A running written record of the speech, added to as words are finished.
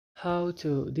How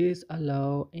to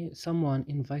disallow someone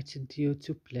invited you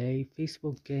to play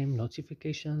Facebook game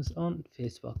notifications on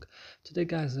Facebook. Today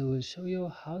guys, I will show you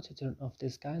how to turn off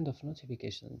this kind of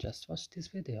notification. Just watch this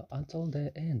video until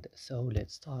the end. So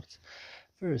let's start.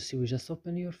 First, you will just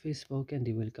open your Facebook and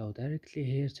you will go directly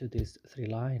here to this three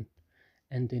line,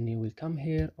 and then you will come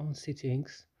here on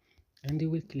settings and you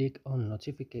will click on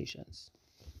notifications.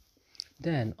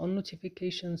 Then on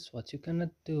notifications, what you cannot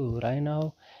do right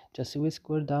now, just you will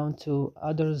scroll down to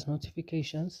others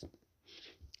notifications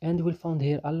and you will find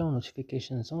here allow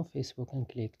notifications on Facebook and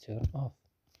click turn off.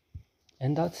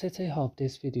 And that's it. I hope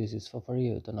this video is useful for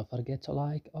you. Do not forget to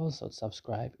like, also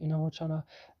subscribe in our channel,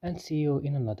 and see you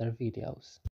in another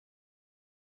videos.